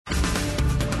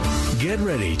Get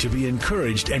ready to be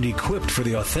encouraged and equipped for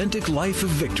the authentic life of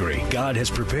victory God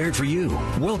has prepared for you.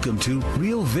 Welcome to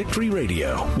Real Victory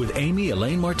Radio with Amy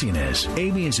Elaine Martinez.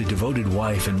 Amy is a devoted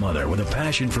wife and mother with a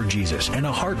passion for Jesus and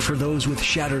a heart for those with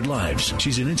shattered lives.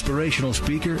 She's an inspirational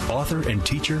speaker, author, and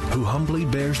teacher who humbly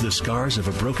bears the scars of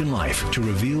a broken life to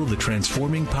reveal the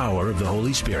transforming power of the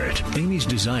Holy Spirit. Amy's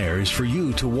desire is for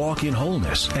you to walk in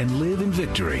wholeness and live in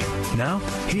victory. Now,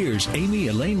 here's Amy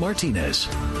Elaine Martinez.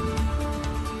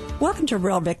 Welcome to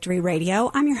Real Victory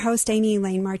Radio. I'm your host, Amy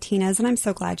Elaine Martinez, and I'm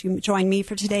so glad you joined me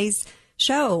for today's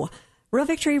show. Real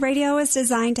Victory Radio is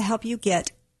designed to help you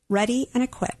get ready and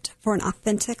equipped for an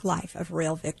authentic life of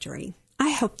real victory. I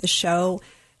hope the show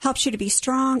helps you to be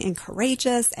strong and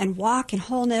courageous and walk in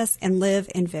wholeness and live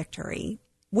in victory.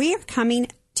 We are coming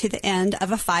to the end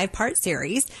of a 5-part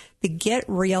series, the Get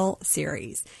Real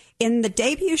series. In the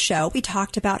debut show, we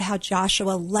talked about how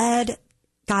Joshua led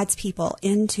God's people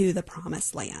into the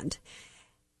promised land.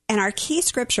 And our key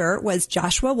scripture was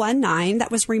Joshua 1:9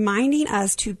 that was reminding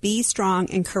us to be strong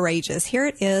and courageous. Here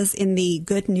it is in the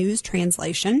Good News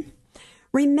translation.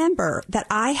 Remember that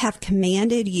I have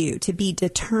commanded you to be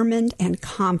determined and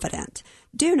confident.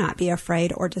 Do not be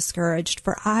afraid or discouraged,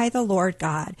 for I, the Lord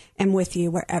God, am with you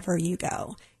wherever you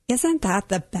go. Isn't that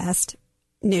the best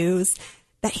news?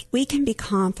 That we can be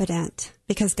confident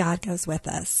because God goes with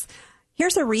us.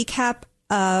 Here's a recap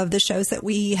of the shows that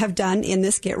we have done in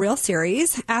this Get Real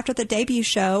series. After the debut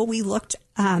show, we looked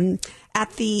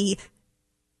at the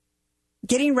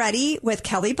Getting Ready with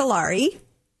Kelly Bellari,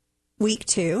 week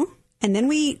 2. And then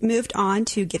we moved on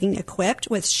to Getting Equipped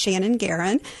with Shannon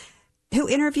Guerin, who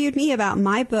interviewed me about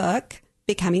my book,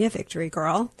 Becoming a Victory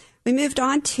Girl. We moved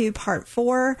on to part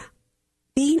 4,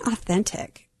 Being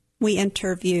Authentic. We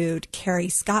interviewed Carrie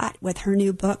Scott with her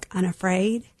new book,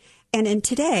 Unafraid. And in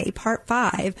today, part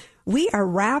 5, we are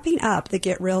wrapping up the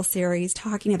Get Real series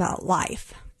talking about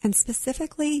life, and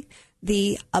specifically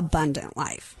the abundant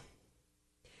life.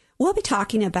 We'll be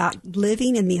talking about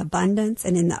living in the abundance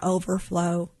and in the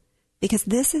overflow, because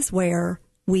this is where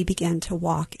we begin to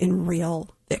walk in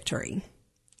real victory.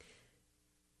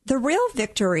 The real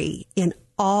victory in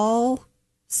all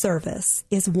service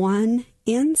is won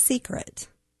in secret,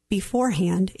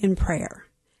 beforehand in prayer.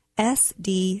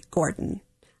 S.D. Gordon.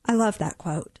 I love that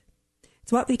quote.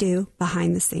 It's what we do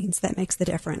behind the scenes that makes the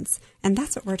difference. And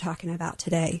that's what we're talking about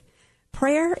today.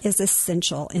 Prayer is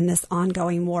essential in this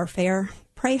ongoing warfare.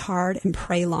 Pray hard and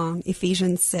pray long.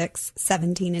 Ephesians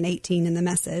 6:17 and 18 in the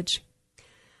Message.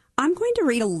 I'm going to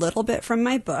read a little bit from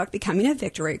my book, Becoming a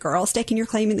Victory Girl, Staking Your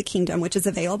Claim in the Kingdom, which is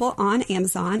available on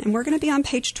Amazon. And we're going to be on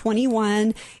page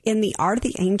 21 in the Art of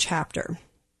the Aim chapter.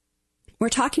 We're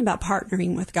talking about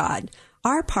partnering with God.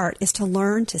 Our part is to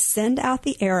learn to send out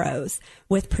the arrows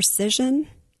with precision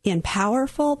in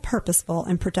powerful, purposeful,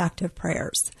 and productive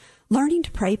prayers. Learning to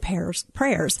pray prayers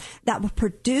that will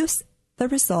produce the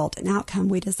result and outcome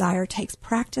we desire takes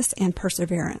practice and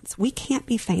perseverance. We can't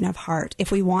be faint of heart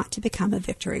if we want to become a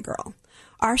victory girl.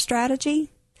 Our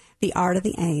strategy, the art of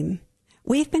the aim.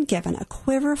 We've been given a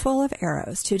quiver full of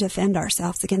arrows to defend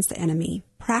ourselves against the enemy.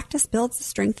 Practice builds the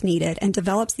strength needed and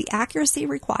develops the accuracy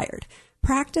required.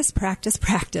 Practice, practice,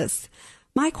 practice.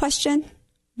 My question,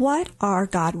 what are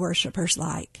God worshipers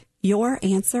like? Your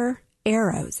answer,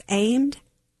 arrows aimed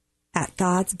at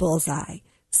God's bullseye.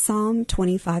 Psalm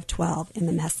 25:12 in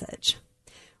the Message.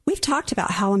 We've talked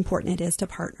about how important it is to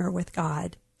partner with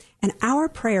God, and our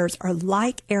prayers are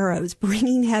like arrows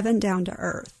bringing heaven down to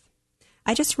earth.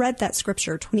 I just read that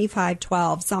scripture,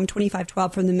 25:12, Psalm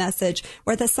 25:12 from the Message,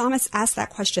 where the psalmist asks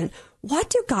that question, what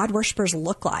do God worshipers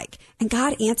look like? And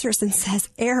God answers and says,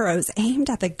 arrows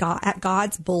aimed at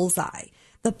God's bullseye.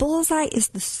 The bullseye is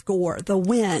the score, the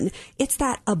win. It's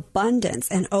that abundance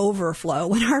and overflow.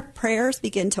 When our prayers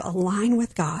begin to align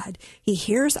with God, He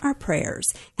hears our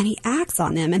prayers and He acts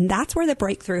on them. And that's where the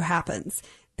breakthrough happens.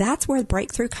 That's where the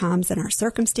breakthrough comes in our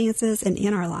circumstances and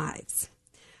in our lives.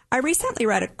 I recently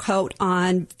read a quote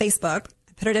on Facebook.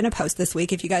 I put it in a post this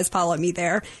week if you guys follow me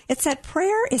there. It said,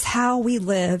 prayer is how we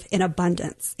live in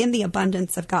abundance, in the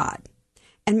abundance of God.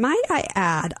 And might I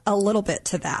add a little bit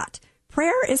to that?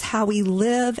 Prayer is how we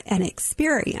live and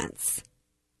experience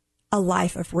a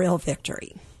life of real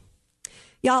victory.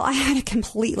 Y'all, I had a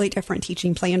completely different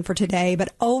teaching plan for today,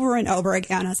 but over and over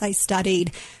again as I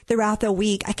studied throughout the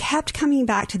week, I kept coming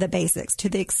back to the basics, to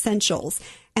the essentials,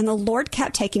 and the Lord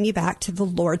kept taking me back to the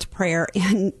Lord's Prayer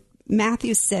in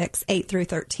Matthew 6:8 through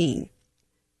 13.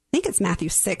 I think it's Matthew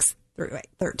 6 through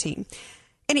 13.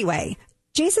 Anyway,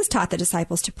 Jesus taught the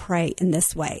disciples to pray in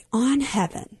this way, on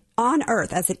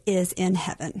earth as it is in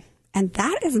heaven. And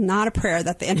that is not a prayer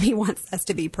that the enemy wants us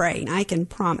to be praying. I can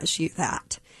promise you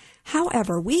that.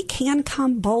 However, we can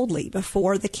come boldly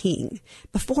before the King,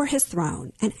 before his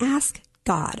throne, and ask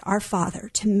God, our Father,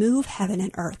 to move heaven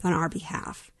and earth on our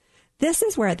behalf. This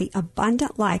is where the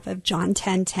abundant life of John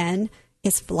 10:10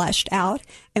 is fleshed out,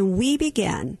 and we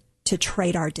begin to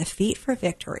trade our defeat for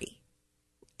victory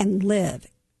and live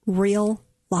real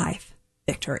life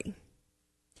victory.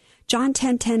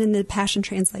 Give in the Passion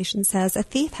Translation says, "A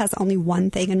thief has only one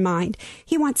thing in mind.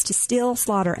 He wants to steal,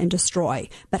 slaughter, and destroy.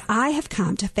 But I have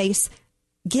come to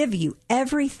give you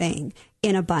everything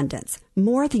in abundance,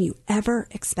 more than you ever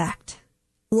expect.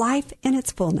 Life in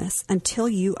its fullness until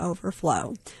you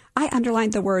overflow." I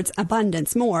underlined the words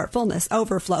abundance, more, fullness,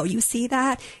 overflow. You see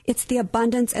that? It's the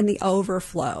abundance and the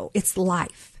overflow. It's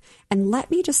life. And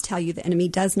let me just tell you, the enemy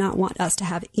does not want us to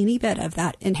have any bit of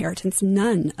that inheritance,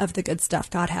 none of the good stuff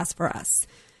God has for us.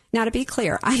 Now, to be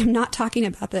clear, I am not talking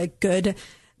about the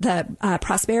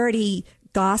prosperity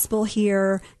gospel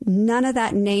here, none of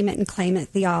that name it and claim it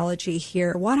theology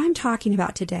here. What I'm talking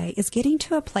about today is getting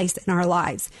to a place in our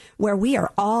lives where we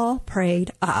are all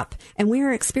prayed up and we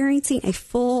are experiencing a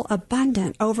full,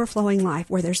 abundant, overflowing life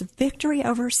where there's victory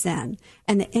over sin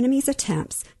and the enemy's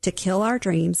attempts to kill our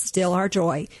dreams, steal our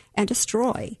joy, and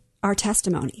destroy our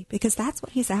testimony, because that's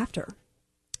what he's after.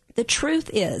 The truth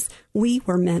is, we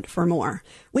were meant for more.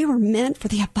 We were meant for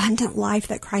the abundant life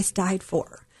that Christ died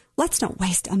for. Let's don't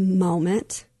waste a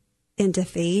moment in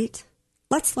defeat.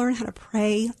 Let's learn how to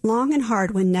pray long and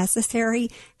hard when necessary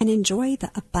and enjoy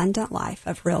the abundant life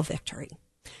of real victory.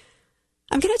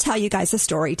 I'm going to tell you guys a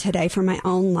story today from my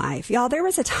own life. Y'all, there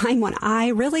was a time when I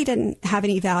really didn't have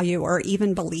any value or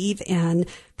even believe in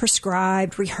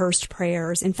prescribed, rehearsed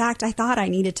prayers. In fact, I thought I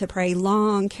needed to pray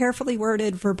long, carefully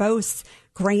worded, verbose,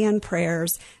 grand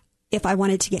prayers if I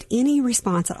wanted to get any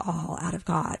response at all out of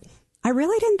God. I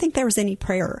really didn't think there was any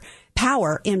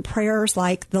power in prayers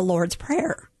like the Lord's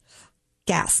Prayer.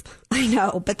 Gasp. I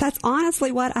know, but that's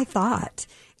honestly what I thought.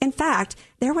 In fact,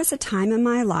 there was a time in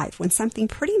my life when something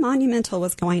pretty monumental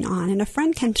was going on, and a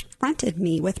friend confronted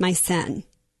me with my sin.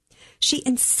 She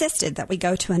insisted that we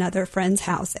go to another friend's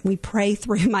house and we pray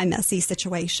through my messy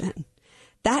situation.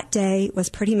 That day was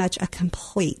pretty much a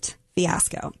complete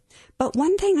fiasco. But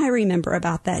one thing I remember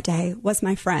about that day was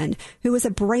my friend, who was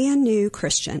a brand new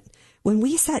Christian. When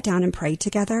we sat down and prayed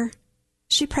together,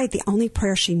 she prayed the only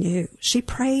prayer she knew. She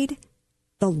prayed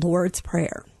the Lord's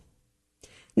Prayer.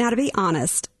 Now, to be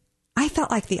honest, I felt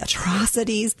like the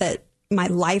atrocities that my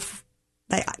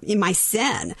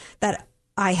sin that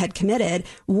I had committed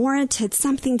warranted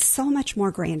something so much more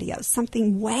grandiose,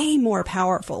 something way more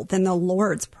powerful than the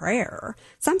Lord's Prayer,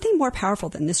 something more powerful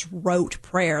than this rote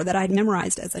prayer that I'd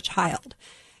memorized as a child.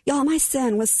 Y'all, my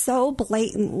sin was so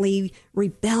blatantly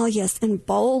rebellious and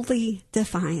boldly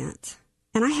defiant.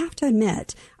 And I have to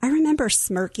admit, I remember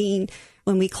smirking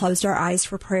when we closed our eyes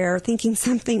for prayer, thinking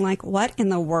something like, what in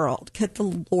the world? Could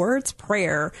the Lord's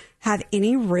Prayer have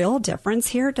any real difference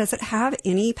here? Does it have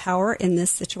any power in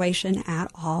this situation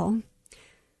at all?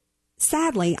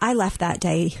 Sadly, I left that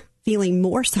day feeling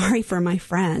more sorry for my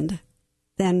friend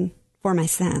than for my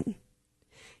sin.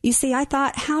 You see, I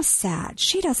thought, how sad.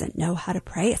 She doesn't know how to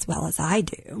pray as well as I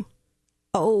do.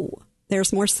 Oh,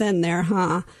 there's more sin there,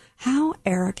 huh? How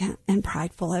arrogant and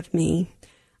prideful of me.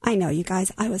 I know, you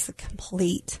guys, I was a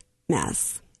complete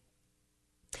mess.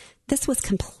 This was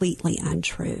completely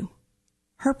untrue.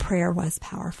 Her prayer was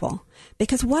powerful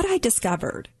because what I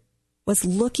discovered was,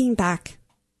 looking back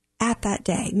at that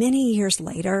day many years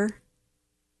later,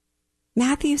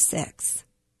 Matthew 6,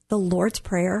 the Lord's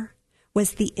Prayer,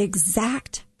 was the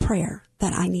exact prayer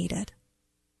that I needed.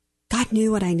 God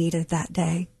knew what I needed that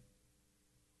day.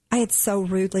 I had so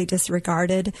rudely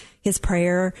disregarded his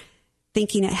prayer,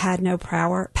 thinking it had no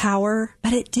power,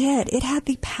 but it did. It had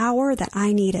the power that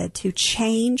I needed to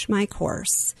change my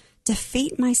course,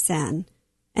 defeat my sin,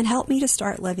 and help me to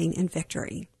start living in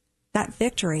victory. That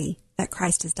victory that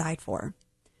Christ has died for.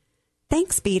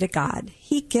 Thanks be to God.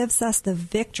 He gives us the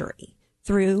victory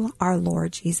through our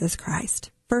Lord Jesus Christ.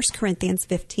 1 Corinthians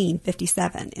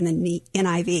 15:57 in the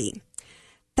NIV.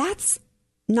 That's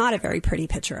not a very pretty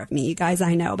picture of me, you guys,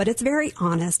 I know, but it's very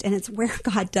honest, and it's where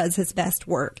God does his best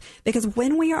work. Because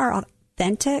when we are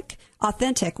authentic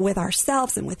with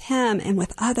ourselves and with him and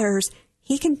with others,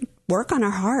 he can work on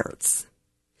our hearts.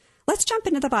 Let's jump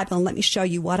into the Bible and let me show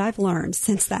you what I've learned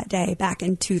since that day back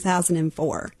in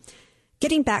 2004.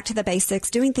 Getting back to the basics,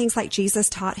 doing things like Jesus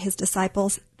taught his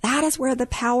disciples, that is where the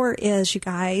power is, you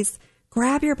guys.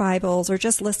 Grab your Bibles or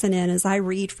just listen in as I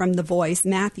read from The Voice,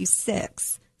 Matthew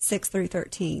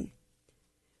 6:6-13.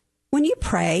 When you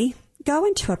pray, go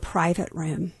into a private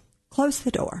room, close the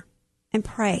door, and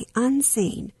pray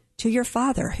unseen to your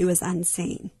Father who is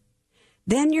unseen.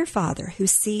 Then your Father who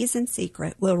sees in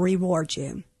secret will reward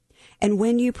you. And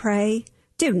when you pray,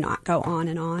 do not go on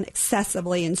and on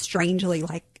excessively and strangely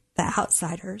like the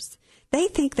outsiders. They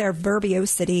think their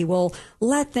verbosity will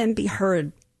let them be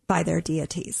heard by their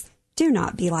deities. Do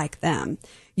not be like them.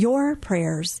 Your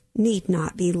prayers need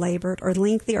not be labored or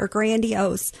lengthy or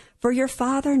grandiose, for your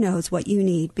Father knows what you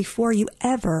need before you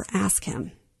ever ask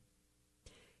him.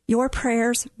 Your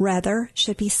prayers, rather,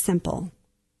 should be simple.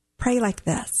 Pray like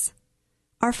this.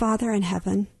 Our Father in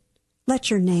heaven, let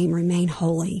your name remain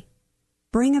holy.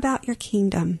 Bring about your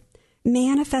kingdom.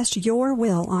 Manifest your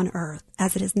will on earth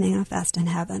as it is manifest in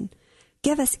heaven.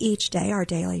 Give us each day our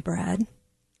daily bread,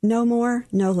 no more,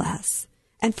 no less.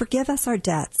 And forgive us our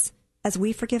debts as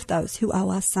we forgive those who owe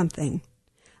us something.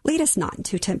 Lead us not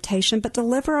into temptation, but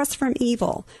deliver us from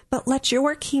evil. But let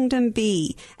your kingdom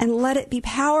be, and let it be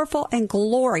powerful and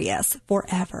glorious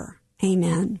forever.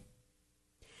 Amen.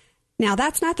 Now,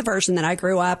 that's not the version that I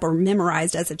grew up or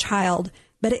memorized as a child,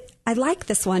 but I like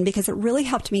this one because it really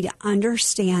helped me to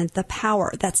understand the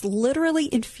power that's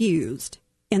literally infused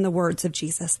in the words of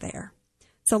Jesus there.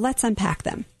 So let's unpack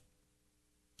them.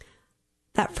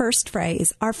 That first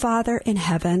phrase, our Father in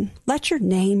heaven, let your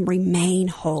name remain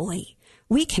holy.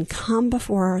 We can come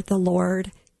before the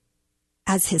Lord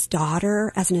as his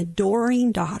daughter, as an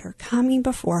adoring daughter, coming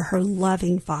before her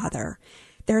loving Father.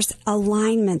 There's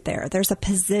alignment there. There's a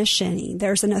positioning.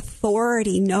 There's an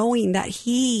authority, knowing that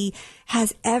he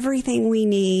has everything we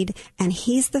need and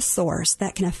he's the source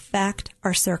that can affect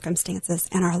our circumstances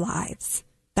and our lives.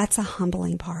 That's a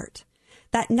humbling part.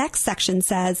 That next section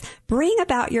says, bring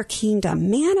about your kingdom,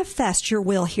 manifest your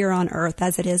will here on earth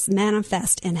as it is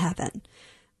manifest in heaven.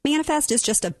 Manifest is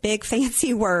just a big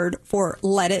fancy word for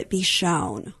let it be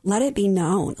shown, let it be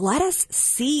known. Let us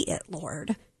see it,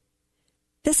 Lord.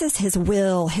 This is his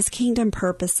will, his kingdom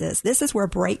purposes. This is where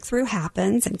breakthrough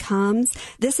happens and comes.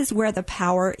 This is where the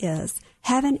power is.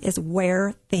 Heaven is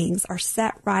where things are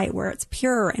set right, where it's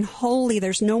pure and holy.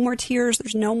 There's no more tears.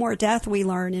 There's no more death, we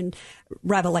learn in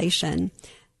Revelation.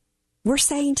 We're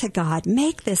saying to God,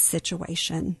 make this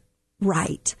situation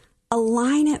right.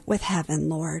 Align it with heaven,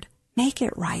 Lord. Make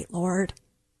it right, Lord.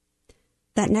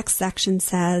 That next section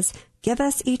says, give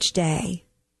us each day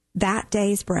that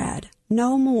day's bread,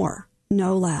 no more,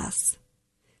 no less.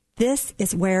 This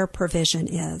is where provision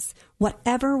is.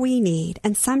 Whatever we need,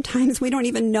 and sometimes we don't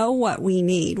even know what we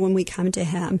need when we come to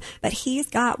him, but he's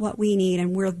got what we need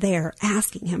and we're there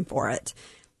asking him for it.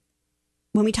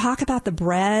 When we talk about the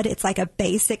bread, it's like a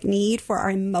basic need for our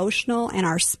emotional and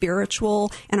our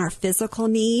spiritual and our physical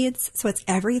needs. So it's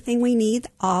everything we need,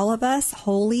 all of us,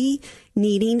 wholly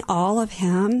needing all of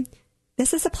him.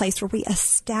 This is a place where we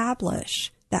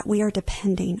establish that we are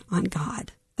depending on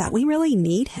God, that we really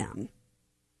need him.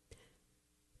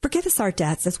 Forgive us our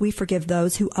debts as we forgive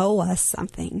those who owe us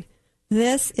something.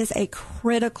 This is a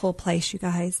critical place, you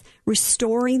guys,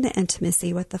 restoring the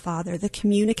intimacy with the Father, the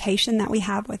communication that we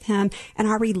have with him, and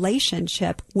our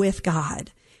relationship with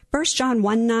God. 1 John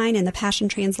 1:9 in the Passion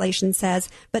Translation says,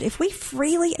 but if we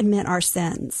freely admit our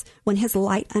sins, when his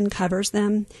light uncovers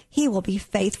them, he will be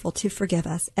faithful to forgive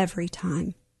us every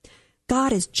time.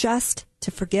 God is just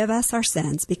to forgive us our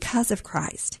sins because of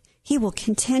Christ. He will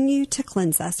continue to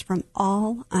cleanse us from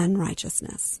all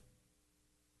unrighteousness.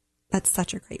 That's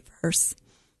such a great verse.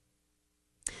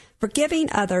 Forgiving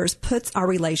others puts our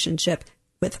relationship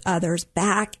with others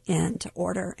back into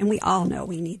order, and we all know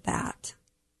we need that.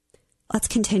 Let's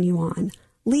continue on.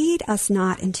 Lead us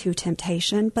not into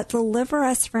temptation, but deliver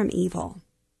us from evil.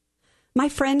 My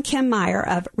friend Kim Meyer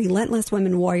of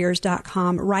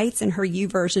RelentlessWomenWarriors.com writes in her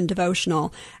YouVersion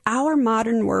devotional, Our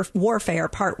Modern Warfare,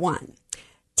 Part 1.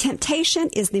 Temptation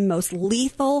is the most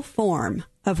lethal form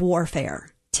of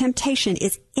warfare. Temptation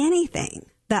is anything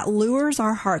that lures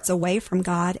our hearts away from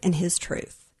God and his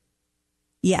truth.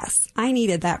 Yes, I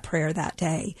needed that prayer that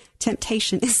day.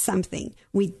 Temptation is something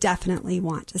we definitely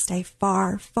want to stay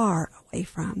far, far away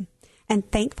from. And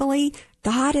thankfully,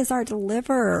 God is our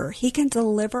deliverer. He can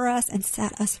deliver us and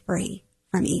set us free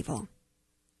from evil.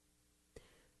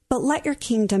 But let your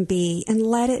kingdom be, and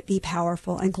let it be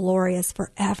powerful and glorious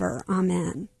forever.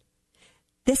 Amen.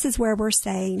 This is where we're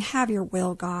saying, have your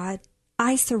will, God.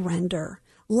 I surrender.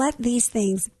 Let these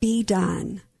things be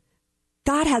done.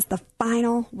 God has the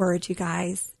final word, you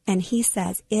guys, and he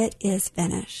says, it is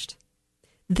finished.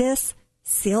 This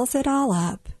seals it all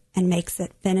up and makes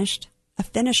it finished, a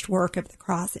finished work of the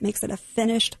cross. It makes it a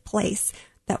finished place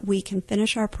that we can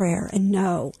finish our prayer and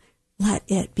know, let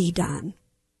it be done.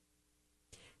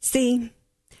 See,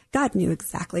 God knew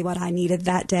exactly what I needed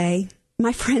that day.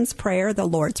 My friend's prayer, the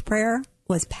Lord's Prayer,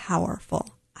 was powerful.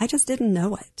 I just didn't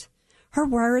know it. Her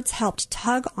words helped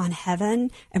tug on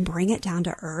heaven and bring it down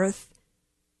to earth.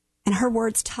 And her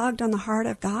words tugged on the heart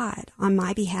of God on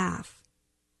my behalf.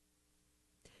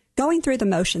 Going through the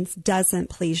motions doesn't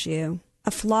please you.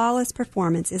 A flawless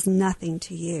performance is nothing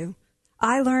to you.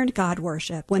 I learned God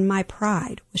worship when my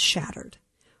pride was shattered.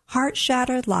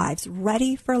 Heart-shattered lives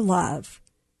ready for love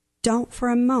don't for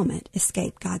a moment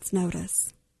escape God's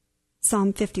notice.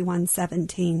 Psalm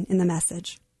 51:17 in the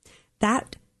Message.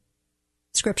 That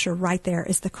scripture right there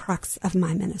is the crux of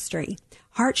my ministry.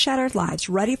 Heart-shattered lives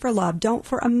ready for love don't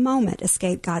for a moment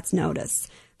escape God's notice.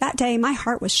 That day, my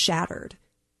heart was shattered,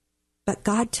 but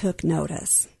God took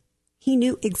notice. He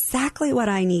knew exactly what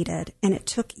I needed, and it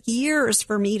took years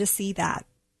for me to see that.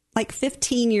 Like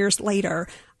 15 years later,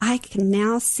 I can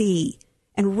now see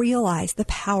and realize the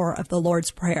power of the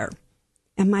Lord's Prayer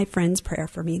and my friend's prayer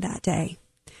for me that day.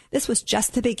 This was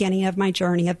just the beginning of my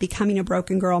journey of becoming a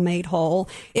broken girl made whole.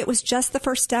 It was just the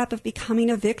first step of becoming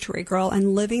a victory girl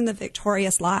and living the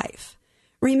victorious life.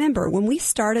 Remember, when we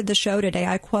started the show today,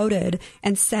 I quoted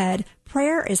and said,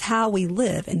 prayer is how we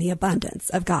live in the abundance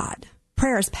of God.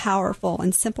 Prayer is powerful,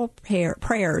 and simple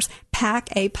prayers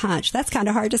pack a punch. That's kind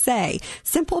of hard to say.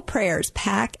 Simple prayers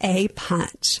pack a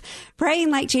punch. Praying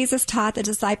like Jesus taught the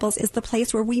disciples is the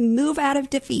place where we move out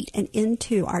of defeat and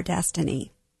into our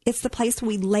destiny. It's the place where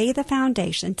we lay the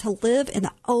foundation to live in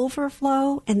the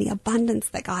overflow and the abundance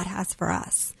that God has for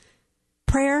us.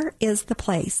 Prayer is the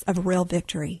place of real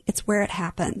victory. It's where it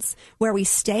happens, where we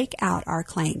stake out our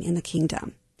claim in the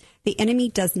kingdom. The enemy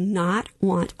does not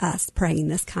want us praying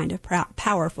this kind of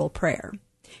powerful prayer.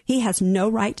 He has no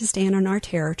right to stand on our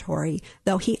territory,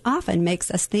 though he often makes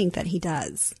us think that he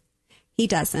does. He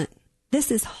doesn't.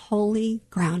 This is holy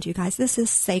ground, you guys. This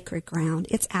is sacred ground.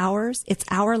 It's ours. It's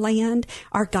our land.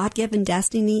 Our God-given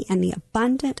destiny and the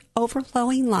abundant,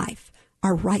 overflowing life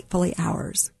are rightfully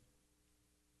ours.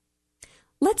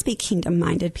 Let's be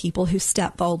kingdom-minded people who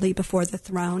step boldly before the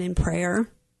throne in prayer.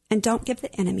 And don't give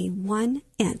the enemy 1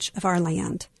 inch of our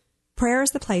land. Prayer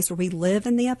is the place where we live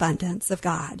in the abundance of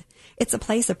God. It's a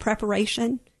place of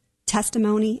preparation,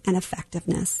 testimony, and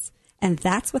effectiveness. And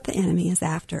that's what the enemy is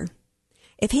after.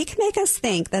 If he can make us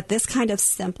think that this kind of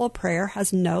simple prayer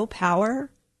has no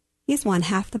power, he's won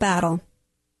half the battle.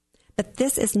 But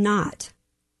this is not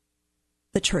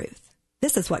the truth.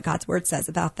 This is what God's word says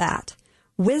about that.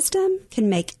 Wisdom can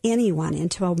make anyone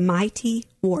into a mighty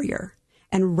warrior,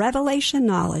 and revelation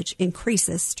knowledge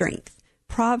increases strength.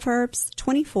 Proverbs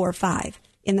 24:5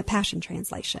 in the Passion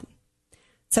Translation.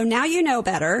 So now you know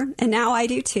better, and now I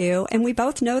do too, and we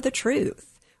both know the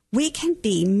truth. We can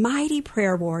be mighty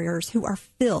prayer warriors who are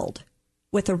filled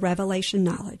with the revelation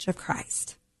knowledge of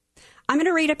Christ. I'm going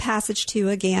to read a passage to you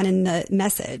again in the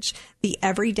Message, the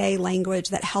everyday language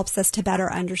that helps us to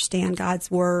better understand God's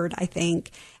word, I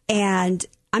think. And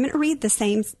I'm going to read the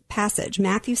same passage,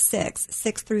 Matthew 6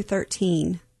 through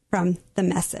 13 from the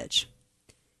Message.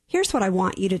 Here's what I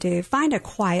want you to do. Find a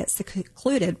quiet,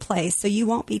 secluded place so you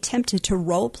won't be tempted to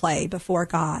role play before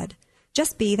God.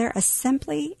 Just be there as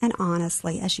simply and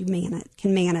honestly as you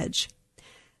can manage.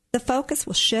 The focus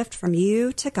will shift from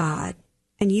you to God,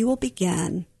 and you will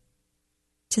begin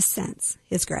to sense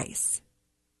His grace.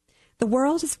 The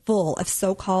world is full of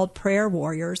so-called prayer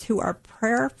warriors who are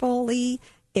prayerfully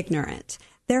ignorant.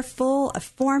 They're full of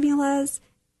formulas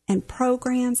and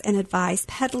programs and advice,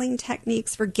 peddling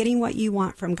techniques for getting what you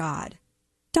want from God.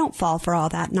 Don't fall for all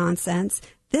that nonsense.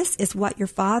 This is what your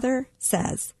Father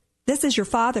says. This is your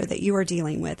Father that you are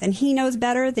dealing with, and He knows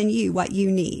better than you what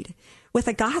you need. With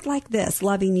a God like this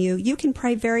loving you, you can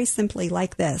pray very simply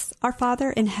like this. Our Father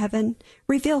in heaven,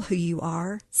 reveal who you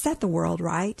are. Set the world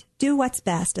right. Do what's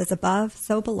best, as above,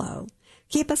 so below.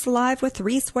 Keep us alive with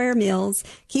 3 square meals.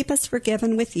 Keep us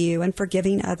forgiven with you and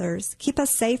forgiving others. Keep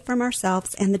us safe from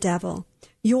ourselves and the devil.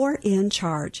 You're in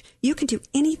charge. You can do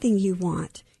anything you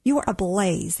want. You are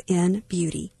ablaze in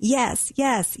beauty. Yes,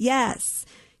 yes, yes.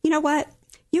 You know what?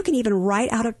 You can even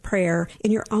write out a prayer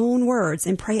in your own words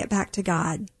and pray it back to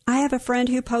God. I have a friend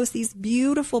who posts these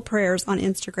beautiful prayers on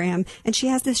Instagram, and she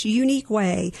has this unique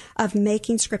way of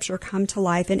making Scripture come to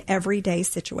life in everyday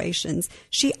situations.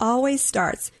 She always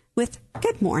starts with,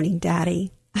 "Good morning,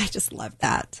 Daddy." I just love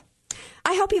that.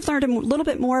 I hope you've learned a little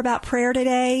bit more about prayer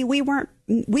today. We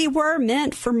were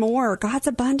meant for more. God's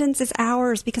abundance is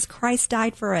ours because Christ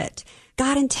died for it.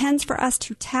 God intends for us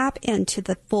to tap into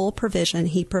the full provision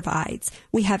He provides.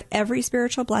 We have every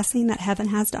spiritual blessing that heaven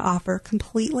has to offer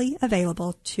completely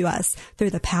available to us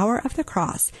through the power of the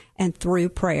cross and through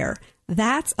prayer.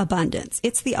 That's abundance.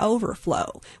 It's the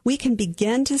overflow. We can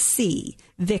begin to see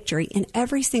victory in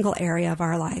every single area of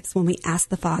our lives when we ask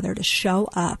the Father to show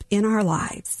up in our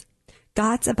lives.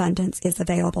 God's abundance is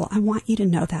available. I want you to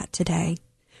know that today.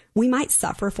 We might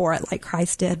suffer for it like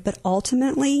Christ did, but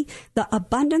ultimately, the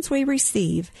abundance we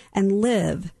receive and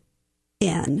live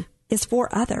in is for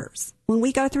others. When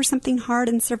we go through something hard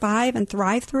and survive and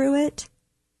thrive through it,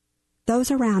 those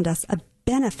around us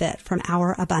benefit from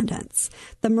our abundance.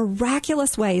 The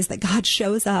miraculous ways that God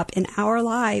shows up in our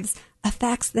lives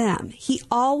affects them. He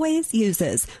always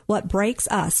uses what breaks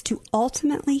us to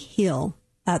ultimately heal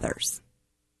others.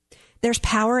 There's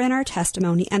power in our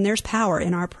testimony, and there's power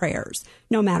in our prayers,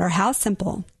 no matter how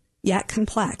simple yet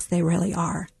complex they really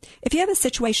are. If you have a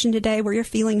situation today where you're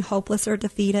feeling hopeless or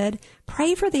defeated,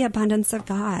 pray for the abundance of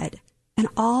God and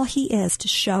all He is to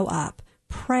show up.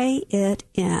 Pray it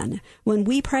in. When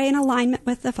we pray in alignment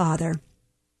with the Father,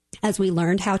 as we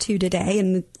learned how to today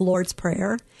in the Lord's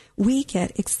Prayer, we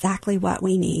get exactly what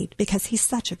we need because He's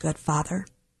such a good Father.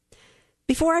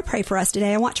 Before I pray for us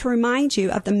today, I want to remind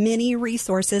you of the many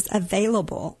resources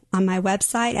available on my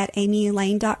website at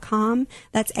amyelaine.com.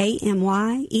 That's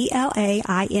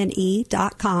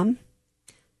AMYELAINE.com.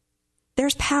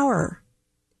 There's power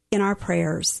in our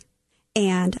prayers,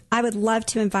 and I would love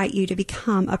to invite you to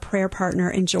become a prayer partner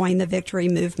and join the Victory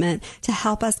Movement to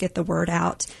help us get the word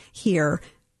out here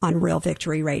on Real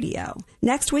Victory Radio.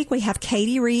 Next week, we have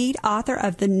Katie Reed, author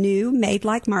of the new Made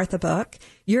Like Martha book.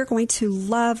 You're going to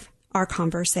love our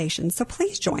conversation. So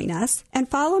please join us and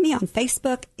follow me on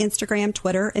Facebook, Instagram,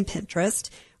 Twitter, and Pinterest.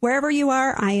 Wherever you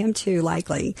are, I am too,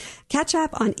 likely. Catch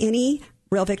up on any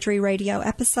Real Victory Radio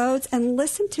episodes and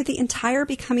listen to the entire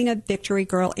Becoming a Victory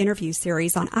Girl interview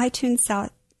series on iTunes,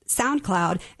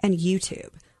 SoundCloud, and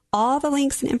YouTube. All the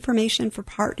links and information for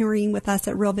partnering with us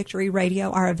at Real Victory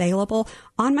Radio are available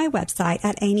on my website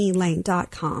at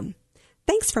amyelaine.com.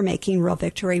 Thanks for making Real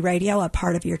Victory Radio a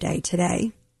part of your day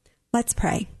today. Let's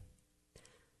pray.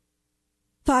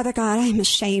 Father God, I am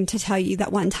ashamed to tell you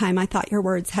that one time I thought your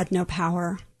words had no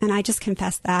power, and I just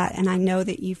confess that, and I know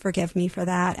that you forgive me for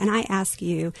that, and I ask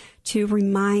you to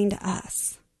remind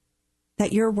us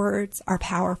that your words are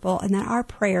powerful and that our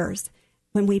prayers,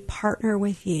 when we partner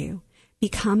with you,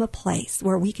 become a place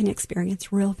where we can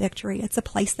experience real victory. It's a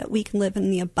place that we can live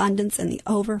in the abundance and the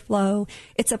overflow.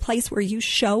 It's a place where you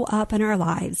show up in our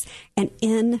lives, and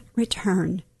in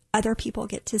return, other people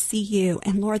get to see you.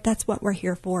 And Lord, that's what we're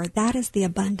here for. That is the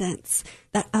abundance,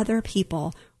 that other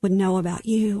people would know about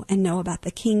you and know about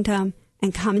the kingdom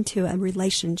and come into a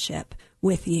relationship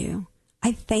with you.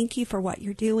 I thank you for what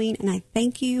you're doing. And I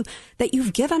thank you that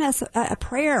you've given us a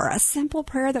prayer, a simple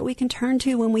prayer that we can turn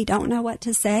to when we don't know what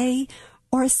to say,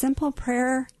 or a simple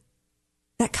prayer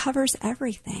that covers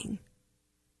everything.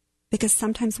 Because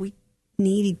sometimes we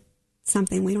need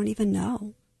something we don't even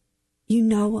know. You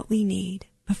know what we need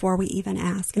before we even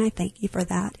ask. And I thank you for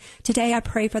that. Today, I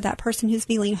pray for that person who's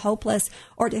feeling hopeless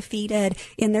or defeated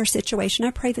in their situation.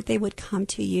 I pray that they would come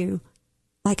to you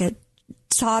like a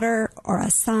daughter or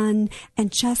a son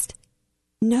and just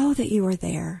know that you are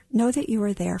there. Know that you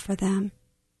are there for them.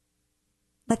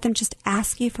 Let them just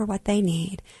ask you for what they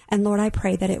need. And Lord, I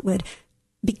pray that it would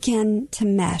begin to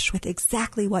mesh with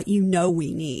exactly what you know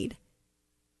we need,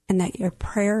 and that your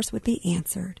prayers would be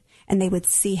answered, and they would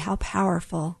see how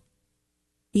powerful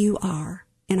you are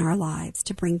in our lives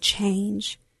to bring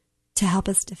change, to help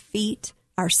us defeat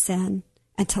our sin,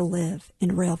 and to live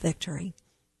in real victory.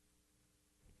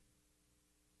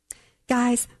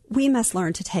 Guys, we must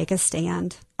learn to take a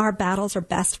stand. Our battles are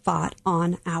best fought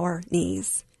on our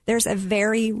knees. There's a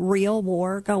very real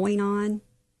war going on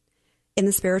in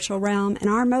the spiritual realm, and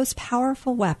our most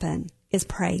powerful weapon is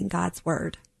praying God's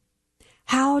word.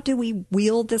 How do we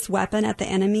wield this weapon at the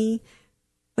enemy?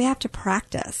 We have to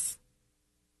practice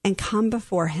and come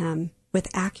before him with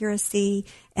accuracy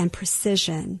and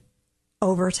precision.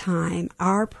 Over time,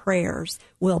 our prayers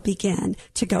will begin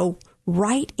to go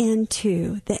right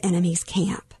into the enemy's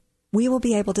camp. We will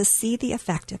be able to see the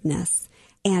effectiveness,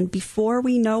 and before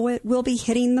we know it, we'll be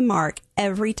hitting the mark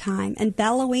every time and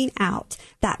bellowing out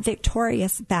that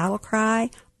victorious battle cry,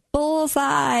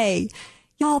 bullseye.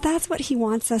 Y'all, that's what he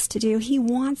wants us to do. He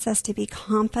wants us to be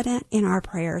confident in our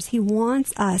prayers. He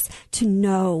wants us to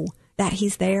know that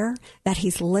he's there, that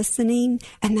he's listening,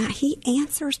 and that he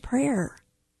answers prayer.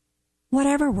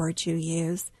 Whatever words you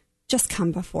use, just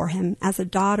come before him as a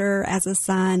daughter, as a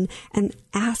son, and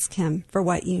ask him for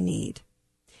what you need.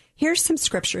 Here's some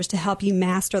scriptures to help you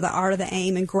master the art of the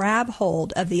aim and grab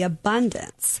hold of the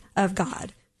abundance of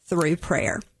God through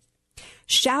prayer.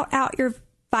 Shout out your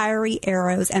fiery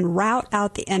arrows and rout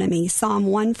out the enemy. Psalm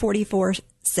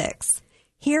 144:6.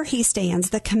 Here he stands,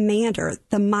 the commander,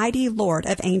 the mighty Lord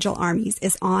of angel armies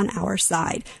is on our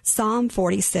side. Psalm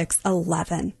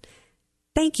 46:11.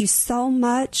 Thank you so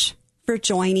much for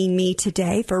joining me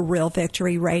today for Real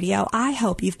Victory Radio. I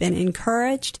hope you've been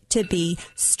encouraged to be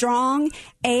strong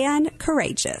and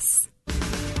courageous.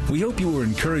 We hope you were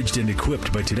encouraged and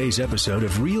equipped by today's episode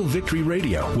of Real Victory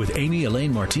Radio with Amy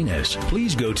Elaine Martinez.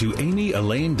 Please go to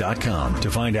amyelaine.com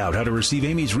to find out how to receive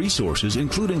Amy's resources,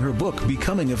 including her book,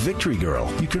 Becoming a Victory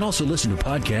Girl. You can also listen to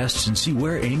podcasts and see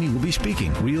where Amy will be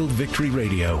speaking. Real Victory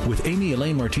Radio with Amy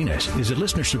Elaine Martinez is a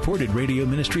listener-supported radio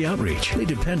ministry outreach. They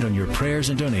depend on your prayers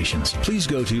and donations. Please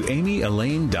go to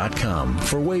amyelaine.com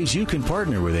for ways you can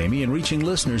partner with Amy in reaching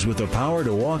listeners with the power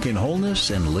to walk in wholeness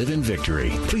and live in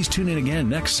victory. Please tune in again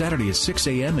next Saturday at 6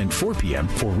 a.m. and 4 p.m.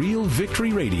 for Real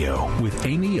Victory Radio with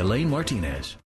Amy Elaine Martinez.